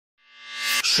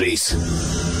Šis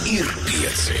ir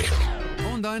pieci.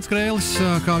 Un Dainis Kreilis,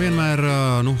 kā vienmēr,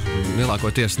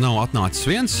 lielākoties nav atnācis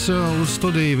viens uz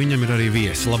studiju, viņam ir arī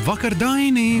viesi. Labvakar,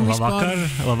 Daini!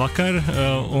 Labvakar.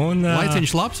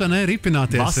 Laiciņš labs, ne,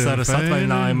 ripināties. Vasaras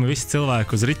atvaļinājumi, visi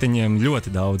cilvēki uz riteņiem,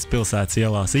 ļoti daudz pilsētas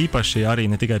ielās, īpaši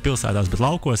arī ne tikai pilsētās, bet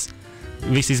laukos.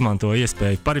 Visi izmanto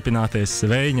iespēju paripināties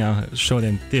vējiņā,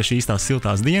 šodien tieši īstās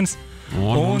siltās dienas.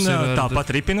 Un tāpat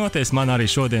ripinoties, man arī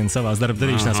šodien savās darba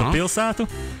darīšanās ar pilsētu.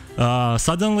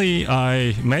 Suddenly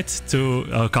I met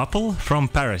a couple from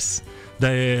Paris.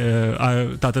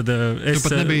 Tātad es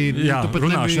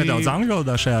runāšu nedaudz angļu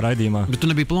valodā šajā raidījumā. Bet tu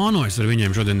nebija plānojis ar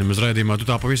viņiem šodien nemaz raidījumā, tu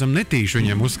tā pavisam netīši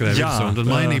viņiem uzskrēji visu un tad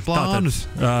mainīji plānus.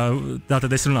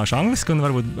 Tātad es runāšu angliski un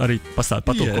varbūt arī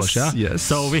patulkošu. Yes.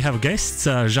 So we have guests,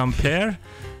 Jean-Pierre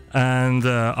and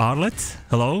Arlette.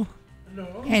 Hello.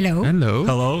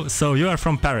 Hello. So you are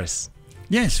from Paris?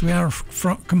 Yes, we are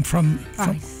come from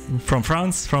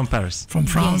France, from Paris. From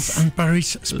France, yes. And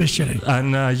Paris especially.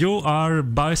 And you are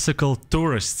bicycle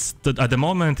tourists at the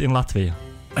moment in Latvia?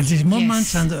 At this moment,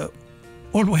 yes. And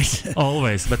always.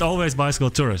 always bicycle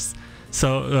tourists.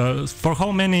 So for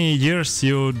how many years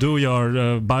you do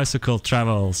your bicycle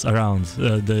travels around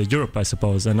the Europe, I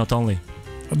suppose, and not only?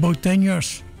 About 10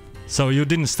 years. So you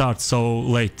didn't start so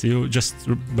late. You just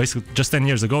 10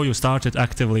 years ago you started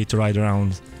actively to ride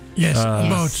around. Yes,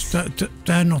 about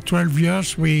 10 or 12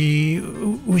 years we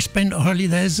spend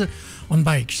holidays on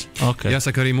bikes. Okay.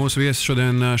 Jāsaka, arī mūsu viesi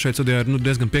šodien šeit studijā ir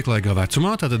diezgan pieklājīgā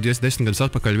vecumā. Tātad 10 gadus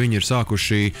atpakaļ viņi ir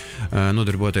sākuši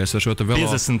nodarboties ar šo te velo.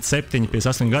 57,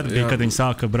 58 gadi bija, kad viņi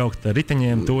sāka braukt ar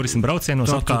riteņiem, turismu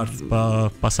braucienos apkārt pa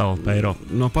pasauli, pa Eiropu.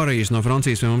 No Parīzes, no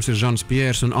Francijas pie mums ir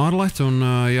Jean-Pierre un Arlette, un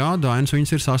Dainis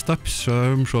viņus ir sastapis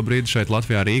šobrīd šeit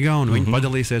Latvijā, Rīgā, un viņi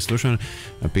padalīsies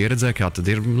pieredzē, kā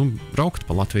tad ir braukt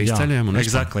pa Latvijas ceļiem.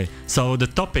 Exactly. So the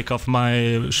topic of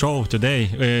my show today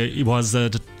was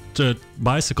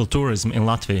bicycle tourism in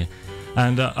Latvia,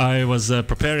 and I was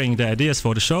preparing the ideas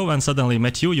for the show and suddenly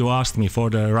met you. You asked me for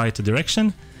the right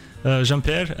direction,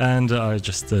 Jean-Pierre, and I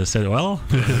just said, well,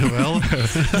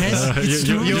 yes,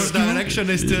 your direction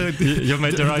is to you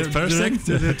made the right person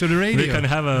to the radio. We can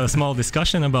have a small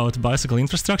discussion about bicycle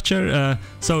infrastructure.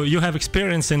 So you have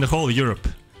experience in the whole Europe.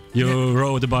 You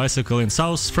rode a bicycle in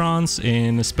South France,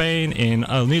 in Spain, in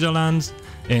Netherlands,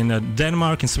 in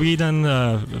Denmark, in Sweden,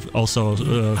 also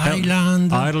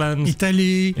Ireland,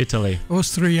 Italy,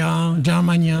 Austria,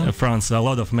 Germany, France.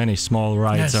 Many small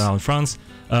rides around France.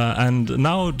 And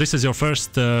now this is your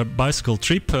first bicycle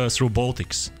trip through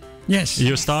Baltics. Yes.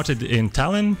 You started in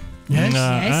Tallinn. Yes.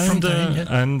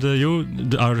 And you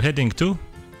are heading to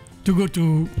go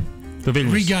to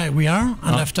Vilnius. Riga we are,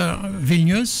 and after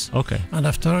Vilnius, and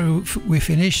after we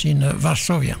finish in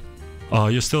Varsovia.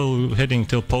 You're still heading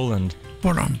to Poland.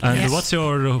 And what's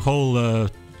your whole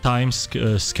time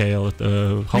scale?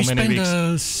 How many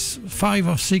weeks? 5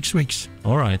 or 6 weeks.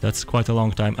 All right, that's quite a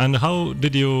long time. And how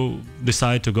did you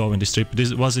decide to go in this trip?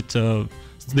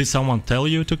 Did someone tell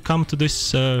you to come to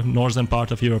this northern part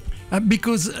of Europe?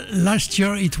 Because last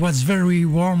year it was very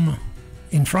warm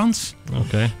in France.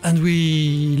 Okay. And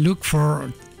we look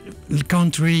for a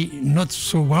country not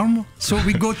so warm, so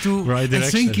we go to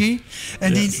Helsinki,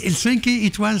 and in Helsinki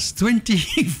it was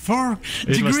 24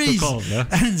 degrees. Was too cold, yeah?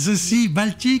 And the sea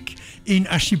Baltic in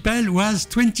archipel was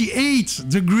 28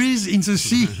 degrees in the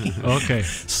sea. Okay.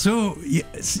 So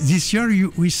this year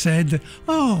we said,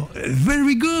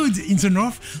 very good in the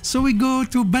north, so we go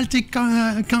to Baltic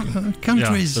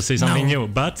countries. To see something new,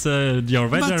 but your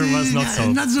weather was not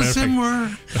so not the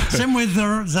perfect. same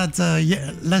weather that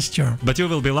last year. But you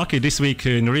will be lucky this week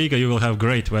in Riga. You will have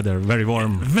great weather, very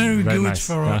warm, very good nice.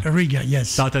 For Riga.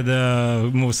 Yes. Tātad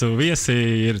mūsu viesi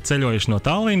ir ceļojuši no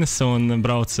Tallinas un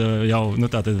brauc jau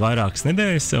tātad vairākas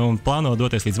nedēļas un plāno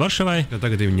doties līdz Varšavai.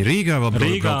 Tagad viņi Rīgā,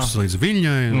 vēl brauks līdz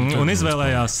Viļņai. Un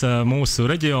izvēlējās mūsu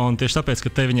reģionu tieši tāpēc, ka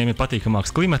te viņiem ir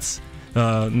patīkamāks klimats,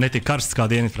 ne tik karsts kā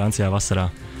Dienvidu Francijā vasarā.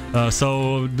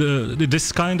 So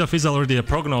this kind of is already a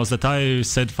prognose that I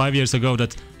said 5 years ago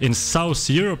that in South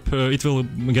Europe it will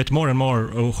get more and more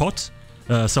hot,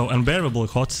 so unbearable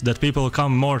hot, that people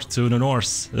come more to the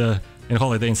north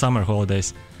in summer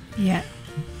holidays. Yeah.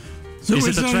 Is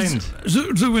it a trend?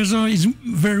 The weather is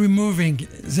very moving.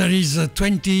 There is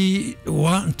 10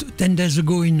 days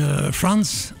ago in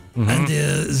France, and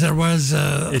there was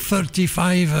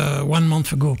 35 1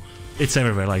 month ago. It's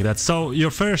everywhere like that. So your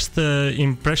first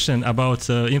impression about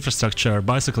infrastructure,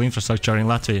 bicycle infrastructure in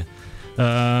Latvia?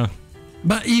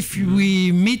 But if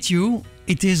we meet you,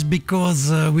 it is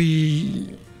because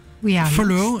we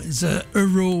follow the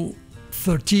Euro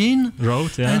 13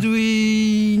 road, and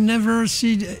we never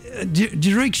see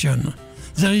direction.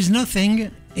 There is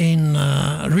nothing in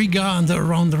Riga and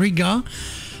around Riga,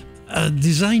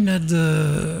 designed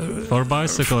for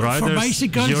bicycle riders. For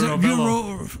bicycles,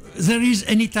 there is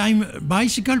anytime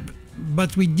bicycle,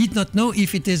 but we did not know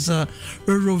if it is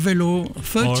Eurovelo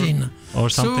 13. Or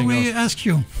something so we else. ask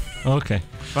you. Okay.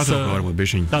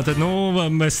 Tātad,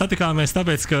 mēs satikāmies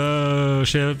tāpēc, ka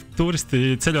šie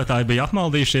turisti ceļotāji bija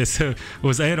apmaldījušies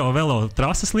uz Eurovelo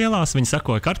trases lielās, viņi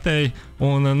sekoja kartei,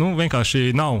 un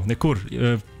vienkārši nav nekur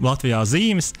Latvijā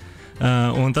zīmes.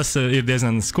 Un tas ir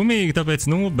diezgan skumīgi, tāpēc,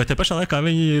 bet te pašā laikā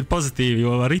viņi ir pozitīvi,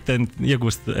 jo riteni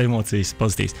iegūst emocijas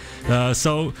pozitīvas.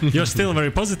 So you're still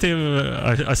very positive,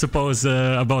 I suppose,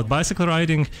 about bicycle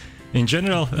riding in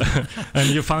general, and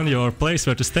you found your place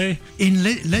where to stay? In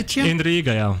Lecce? In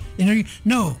Riga, yeah. In Riga?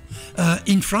 No.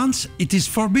 In France, it is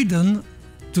forbidden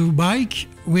to bike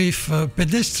with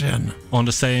pedestrian. On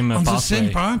the same pathway. On the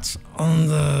same part.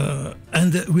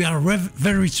 And we are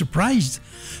very surprised.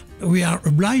 We are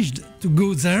obliged to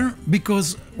go there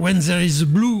because when there is a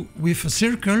blue with a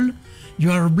circle,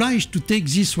 you are obliged to take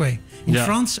this way. In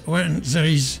France, when there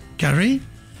is carré,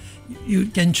 you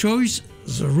can choose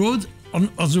the road on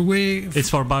the way. It's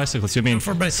for bicycles, you mean?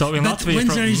 For bicycles. So in but Latvia, when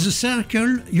there is a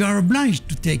circle, you are obliged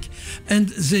to take.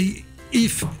 And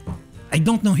if I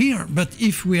don't know here, but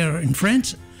if we are in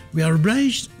France, we are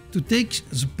obliged to take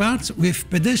the part with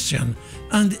pedestrian.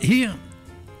 And here,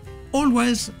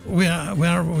 always we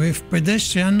are with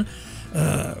pedestrian.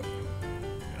 And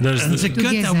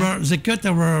they cut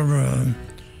our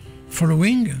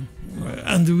following,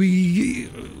 and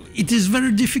it is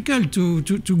very difficult to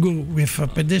go with a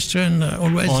pedestrian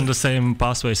always. On the same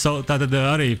pathway. So, tātad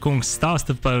arī kungs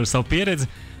stāsta par savu pieredzi,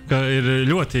 ka ir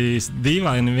ļoti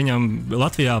dīvaini viņam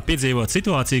Latvijā piedzīvot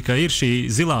situāciju, ka ir šī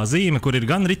zilā zīme, kur ir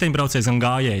gan riteņbraucējs, gan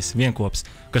gājējs vienkops,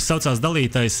 kas saucās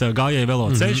dalītais gājēju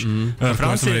veloceļš.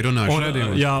 Francijā.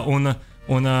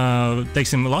 Un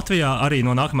teiksim, Latvijā arī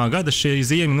no nākamā gada šī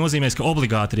zīme nozīmēs, ka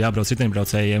obligāti ir jābrauc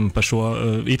riteņbraucējiem pa šo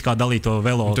it kā dalīto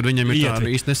velo. Tad viņam ir tā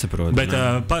īsti nesaprot. Bet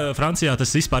Francijā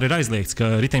tas vispār ir aizliegts, ka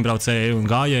riteņbraucēji un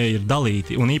gājēji ir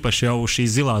dalīti, un īpaši jau šīs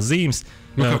zilās zīmes,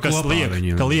 kas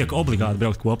liek obligāti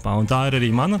braukt kopā. Un tā ir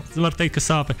arī mana, var teikt, ka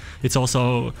sāpe. It's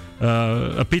also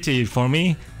a pity for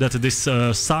me that this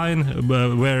sign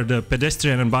where the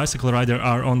pedestrian and bicycle rider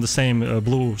are on the same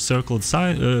blue circled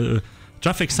sign,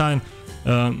 traffic sign.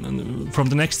 From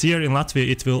the next year in Latvia,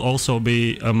 it will also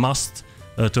be a must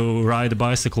to ride a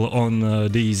bicycle on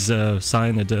these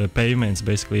signed pavements,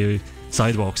 basically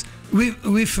sidewalks.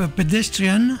 With a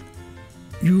pedestrian,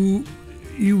 you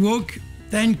walk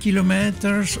 10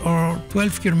 kilometers or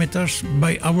 12 kilometers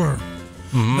by hour.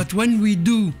 Mm-hmm. But when we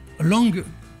do a long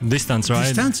distance,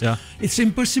 it's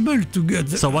impossible to get.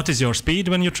 So what is your speed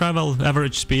when you travel,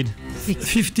 average speed?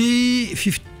 15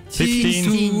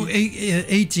 to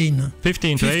 18.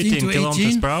 15 to 18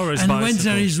 kilometers per hour is and bicycle. When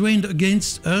there is wind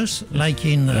against us, like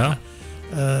in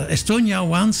Estonia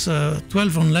once,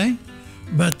 12 only,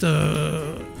 but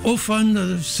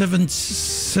often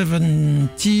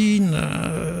 17,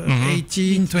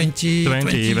 18, 20,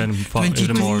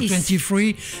 22, more.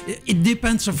 23. It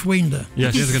depends of wind.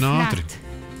 Yes, it's flat.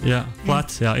 Yeah,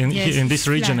 flat. Yeah, in this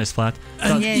region is flat.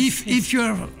 And if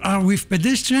you are with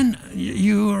pedestrian,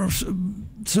 you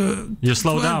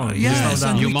slow down. Yes,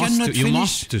 you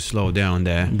must slow down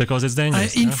there because it's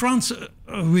dangerous. In France,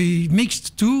 we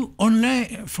mixed two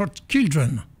only for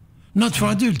children, not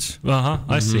for adults.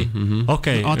 I see.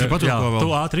 Okay. Tu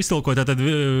ātri iztulkoji. Tātad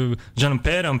Žanam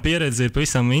Pēram pieredze ir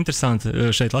pavisam interesanti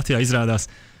šeit Latvijā izrādās.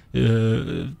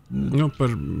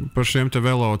 Par šiem te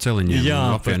velo ceļiem.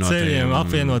 Jā, par ceļiem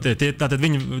apvienotie. Tātad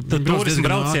viņi turismu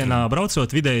braucienā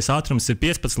braucot, vidējais ātrums ir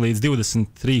 15 līdz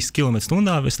 23 km/h,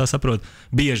 es tā saprotu,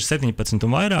 bieži 17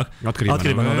 un vairāk,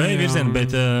 atkarībā no vēja virziena,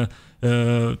 bet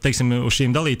teiksim, uz šīm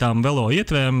dalītām velo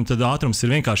ietvēm, tad ātrums ir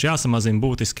vienkārši jāsamazina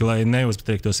būtiski, lai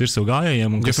neuzpateiktos virsū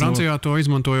gājējiem. Francijā to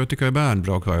izmantojot tikai bērni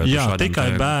braukājot. Jā,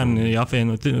 tikai bērni,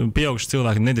 pieauguši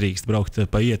cilvēki nedrīkst braukt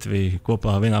pa ietvi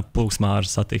kopā vienā plūksmā ar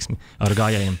satiksmi, ar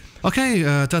gājējiem. Ok,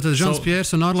 tātad Žans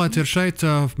Piers un Arlēts ir šeit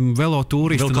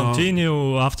velotūristi. We'll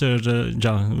continue after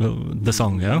the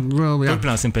song, jā?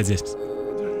 Turpināsim pēc iespējas.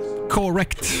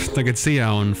 Correct. Tagad Sijā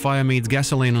un Fire Meets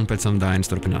Gasoline, un pēc tam Dainis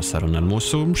turpinās sarunu ar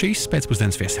mūsu šīs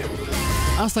pēcpusdienas viesiem.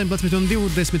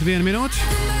 18:21 minūtes.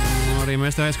 Arī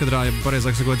mēs tā aizkadrā, ja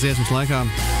pareizāk sakot, dziesmas laikā.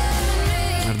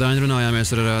 Ar Dainu runājāmies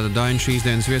ar Dainu šīs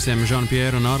dienas viesiem Žanu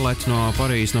Pieru un Arlēts no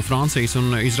Parīzes, no Francijas, un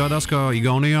izrādās, ka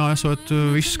Igaunijā esot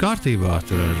viss kārtībā ar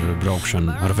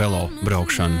braukšanu, ar velo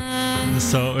braukšanu.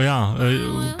 So,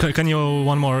 can you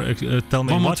tell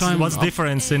me what's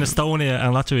difference in Estonia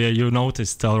and Latvia you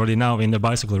noticed already now in the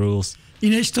bicycle rules?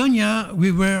 In Estonia,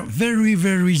 we were very,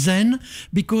 very zen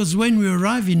because when we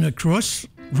arrive in a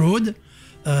crossroad,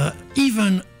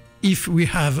 even if we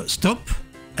have stop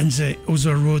and the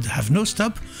other road have no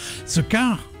stop, the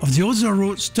car of the other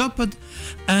road stopped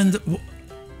and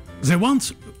they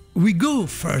want we go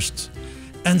first.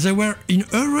 And they were in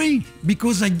a hurry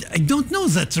because I don't know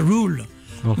that's a rule.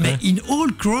 Okay. In all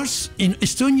cross in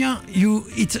Estonia,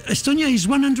 Estonia is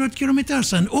 100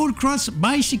 kilometers, and all cross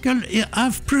bicycle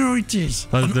have priorities.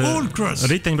 On all cross.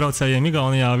 Riteņbraucējiem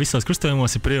Igaunijā visos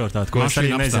krustojumos ir prioritāte, ko es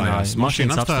arī nezināju.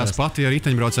 Mašīna apstājās pati, ja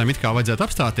riteņbraucējiem it kā vajadzētu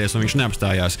apstāties, un viņš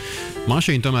neapstājās.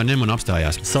 Mašīna tomēr ņem un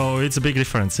apstājās. So it's a big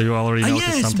difference. You already noticed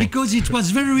yes, something. Because it was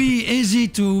very easy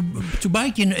to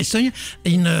bike in Estonia.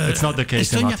 It's not the case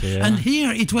Estonia, in Latvia. Yeah. And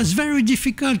here it was very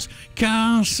difficult.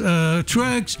 Cars,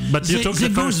 trucks. But you took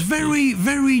the goes very,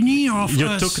 very near of you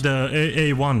us. took the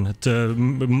A1, the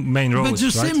main road, but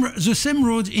the same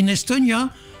road in Estonia,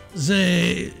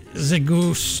 they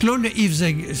go slowly if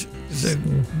they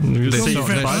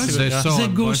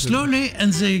go slowly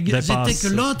and they take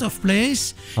a lot of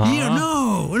place. Here,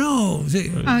 no.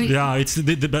 Yeah,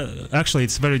 actually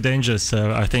it's very dangerous.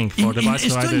 I think for the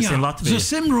bicycle riders in Latvia. The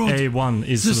same road, A1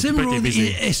 is pretty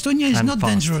busy. Estonia is not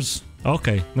fast. Dangerous.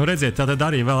 Ok, nu redziet, tātad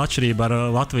arī vēl atšķirība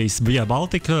ar Latvijas Via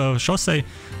Baltica šosei.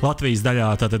 Latvijas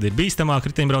daļā tātad ir bīstamāk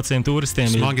riteņbraucējiem, turistiem.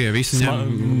 Smagie visi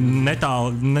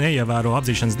netālu neievēro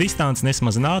apzīšanas distanci,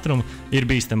 nesamazina ātrumu, ir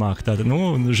bīstamāk. Tātad,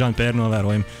 Jean-Pierre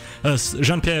novērojumi.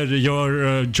 Jean-Pierre,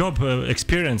 your job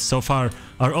experience so far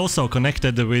are also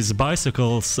connected with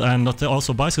bicycles, and not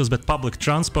also bicycles, but public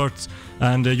transport.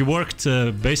 And you worked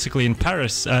basically in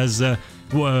Paris as a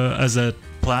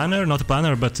planner, not a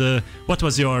planner, but what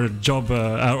was your job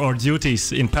or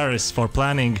duties in Paris for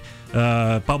planning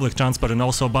public transport and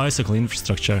also bicycle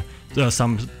infrastructure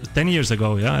some 10 years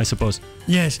ago, yeah, I suppose?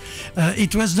 Yes,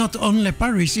 it was not only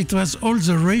Paris, it was all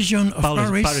the region of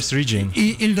Paris region.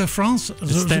 Île-de-France.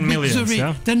 It's 10 million,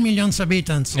 yeah? 10 million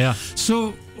inhabitants. Yeah.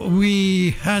 So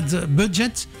we had a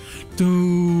budget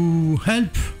to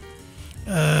help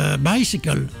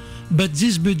bicycle, but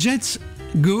these budgets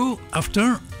go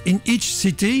after in each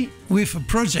city with a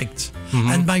project.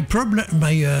 Mm-hmm. And my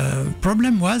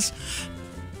problem was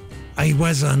I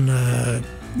was on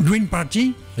Green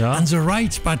Party, and the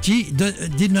Right Party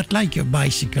did not like a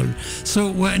bicycle.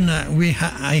 So when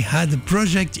I had a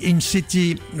project in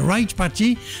city Right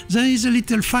Party, there is a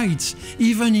little fight.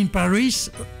 Even in Paris,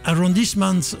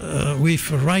 arrondissement with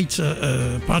Right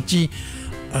Party,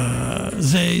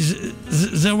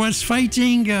 there was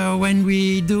fighting when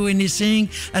we do anything,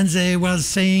 and they was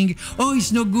saying, "Oh,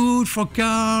 it's no good for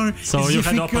car." So you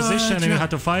had opposition and you had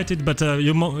to fight it, but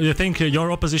you think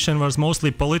your opposition was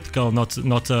mostly political, not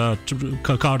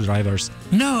car drivers.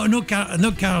 No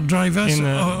car drivers.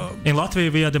 In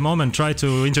Latvia, we at the moment try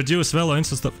to introduce velo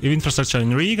infrastructure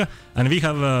in Riga, and we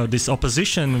have this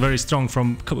opposition very strong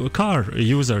from car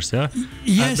users. Yeah.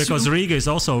 Yes. Because Riga is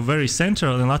also very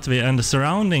central in Latvia, and the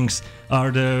surroundings are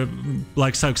the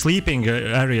like sleeping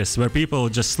areas where people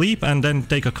just sleep and then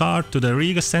take a car to the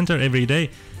Riga center every day.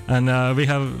 And you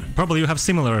have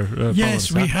similar problems.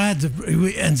 Yes, we had,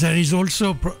 and there is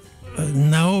also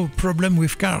now problem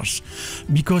with cars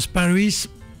because Paris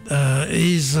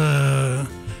is there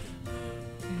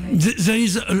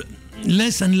is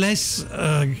less and less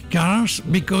cars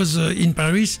because in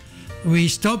Paris we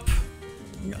stop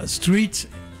street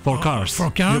for cars.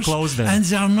 You close them. And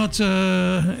they are not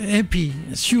happy,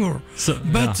 sure. So,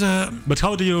 but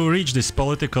how do you reach this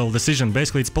political decision?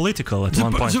 Basically, it's political at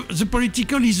one point. The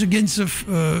political is against the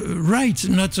right,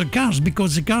 not the cars,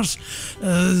 because the cars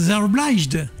they are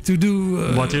obliged to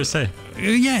do. What do you say?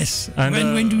 Yes, and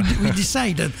when we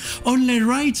decide that only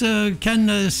right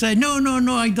can say no,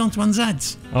 I don't want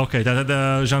that. Ok, tātad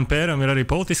Jean-Pierre'am ir arī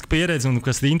politiska pieredze, un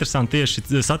kas ir interesanti tieši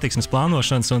satiksmes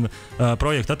plānošanas un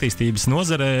projektu attīstības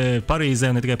nozare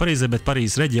Parīzē, ne tikai Parīzē, bet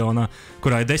Parīzes reģionā,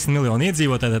 kurā ir 10 miljoni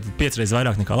iedzīvotāji, tātad 5 reizes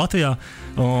vairāk nekā Latvijā.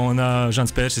 Un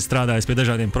Jean-Pierre ir strādājis pie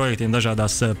dažādiem projektiem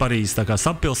dažādās Parīzes tā kā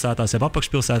sapilsētās, jeb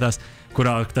apakšpilsētās,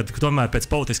 kurā tad tomēr pēc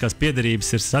politiskās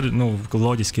piederības ir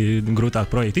loģiski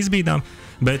grūtāk projektu izbīdām,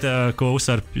 bet ko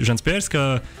uzsver Jean-Pierre,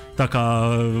 ka tā kā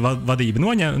vadība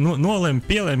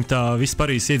pielēma, tā visi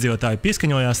Parīzes iedzīvotāji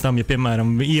pieskaņojās tam, ja,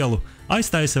 piemēram, ielu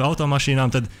aiztaisa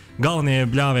automašīnām, tad galvenie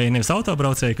bļāvēji nevis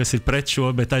autobraucēji, kas ir pret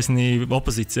šo, bet taisnīgi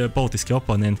opozīcija, politiskie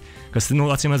oponenti, kas,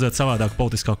 acīm redzot, savādāk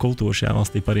politiskā kultūra šajā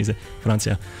valstī, Parīzē,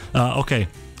 Francijā.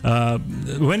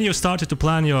 When you started to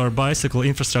plan your bicycle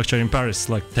infrastructure in Paris,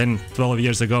 like 10-12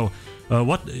 years ago,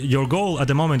 what your goal at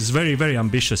the moment is very, very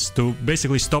ambitious to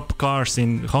basically stop cars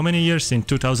in how many years? In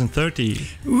 2030?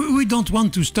 We don't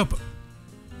want to stop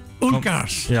all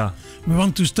cars. Yeah. We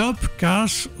want to stop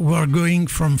cars who are going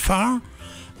from far,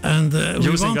 and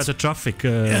Using the traffic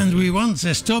and we want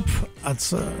they stop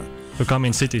at. to come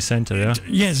in city center, yeah?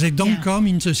 Yes, they don't come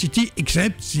in the city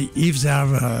except if they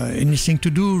have anything to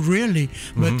do really.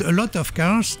 But a lot of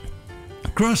cars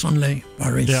cross only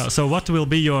Paris. Yeah, so what will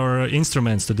be your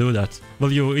instruments to do that?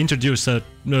 Will you introduce a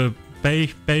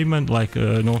payment, like,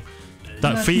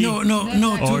 fee?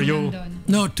 No, Or you...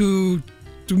 No, to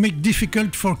make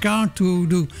difficult for car to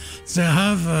do. They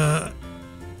have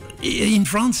in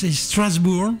France is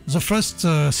Strasbourg, the first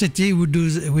city who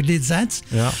did that.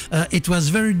 Yeah. It was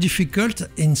very difficult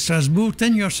in Strasbourg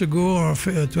 10 years ago or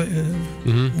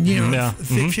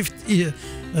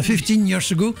 15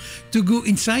 years ago to go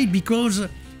inside because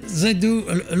they do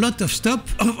a lot of stop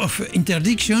of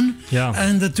interdiction,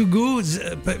 and to go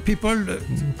people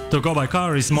to go by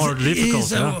car is more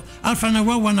difficult. Half an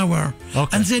hour, 1 hour,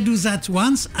 and they do that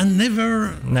once and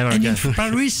never and again. in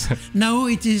Paris now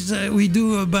it is we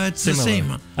do about Similar. the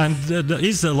same. And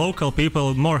is the local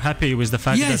people more happy with the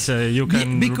fact that you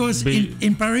can because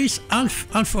in Paris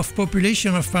half of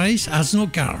population of Paris has no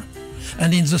car.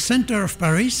 And in the center of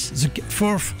Paris, the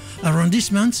 4th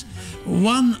arrondissement,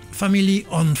 one family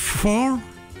on 4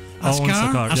 has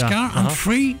car, and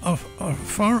 3 of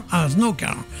 4 has no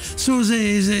car. So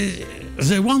they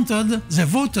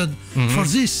voted for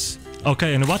this.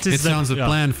 Okay, and what is it sounds a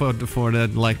plan for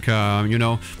that, like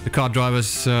the car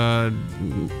drivers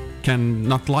can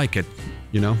not like it,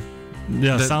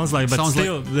 Yeah, sounds like, but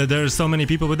still, there are so many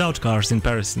people without cars in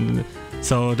Paris,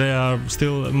 so they are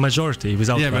still a majority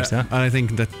without cars. Yeah, I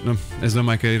think that, es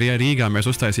domāju, ka Rīgā mēs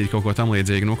uztaisītu kaut ko tam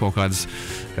līdzīgu, kaut kādas,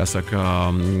 kā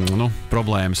saka,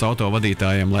 problēmas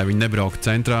autovadītājiem, lai viņi nebrauktu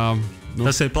centrā.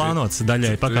 Tas ir plānots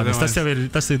daļai pakāpes.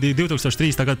 Tas ir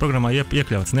 2003. gada programmā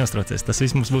iekļauts, neuztraucies. Tas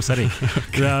viss mums būs arī.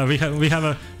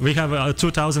 We have a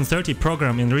 2030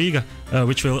 program in Riga,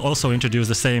 which will also introduce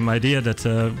the same idea that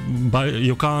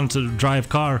you can't drive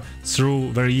car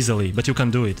through very easily, but you can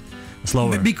do it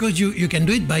slower. Because you can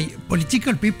do it by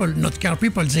political people, not car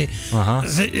people. The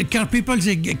car people,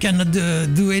 they cannot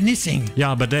do anything.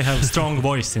 Yeah, but they have strong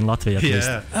voice in Latvia at least.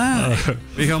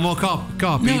 We have more car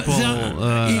people.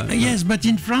 Yes, but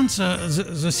in France,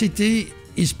 the city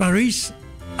is Paris.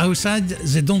 Outside,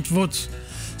 they don't vote.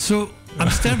 So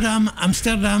Amsterdam.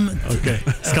 Okay.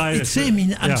 It's same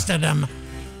in Amsterdam.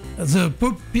 The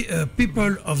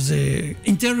people of the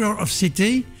interior of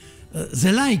city.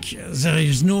 They like there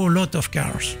is no lot of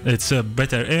cars. It's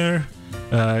better air.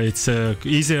 It's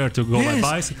easier to go by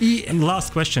bicycle. And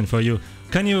last question for you: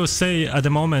 can you say at the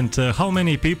moment how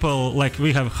many people, like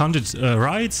we have 100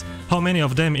 rides? How many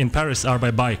of them in Paris are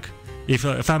by bike? If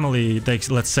a family takes,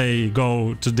 let's say,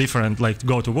 go to different, like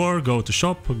go to work, go to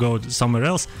shop, go to somewhere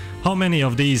else, how many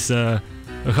of these?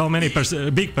 How many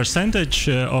big percentage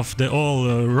of the all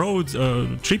road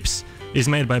trips is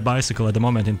made by bicycle at the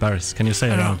moment in Paris? Can you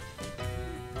say around?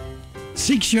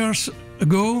 6 years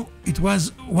ago, it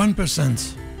was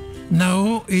 1%.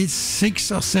 Now it's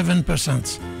 6 or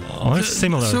 7%. Oh, it's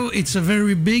similar. So it's a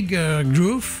very big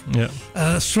growth. Yeah.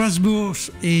 Strasbourg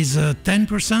is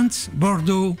 10%.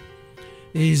 Bordeaux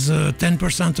is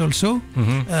 10% also.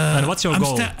 And what's your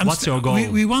goal? What's your goal?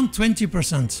 We want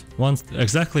 20%.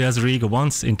 Exactly as Riga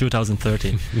wants in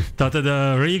 2030. Tātad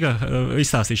Riga,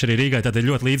 izstāstīšu arī Rīgai, tātad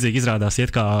ļoti līdzīgi izrādās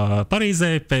iet kā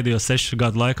Parīzē. Pēdējos 6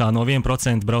 gadu laikā no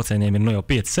 1% braucieniem ir jau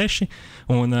 5-6.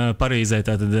 Un Parīzē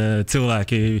tātad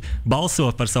cilvēki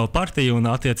balso par savu partiju un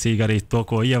attiecīgi arī to,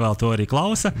 ko ievēl, to arī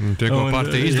klausa. Ko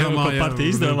partija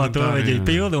izdomā, to viņi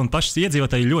pilda. Un pašas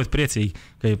iedzīvotāji ļoti priecīgi,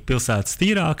 ka ir pilsētas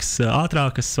tīrākas,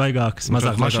 ātrākas, svaigākas,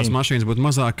 mazāk mašīnas. Mašīnas būtu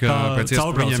mazāk, pēc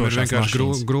iespējas viņiem ir vienkārši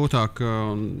grūtāk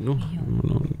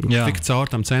tikt caur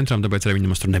tam centram, tāpēc arī viņi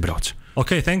mums tur nebrauc.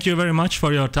 Okay, thank you very much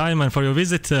for your time and for your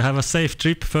visit. Have a safe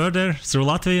trip further through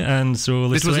Latvia and through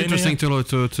Lithuania. It was interesting to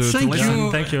listen.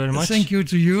 Thank you very much. Thank you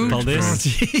to you.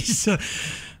 Paldies.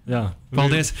 Yeah.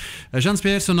 Paldies. Žans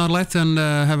Piers un Arlette, and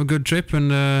have a good trip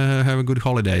and have a good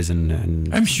holidays. And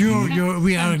I'm sure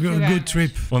we are a good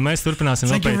trip. Un mēs turpināsim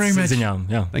vēl pēc ziņām.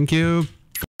 Thank you.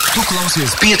 Tu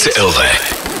klausies PieciLV.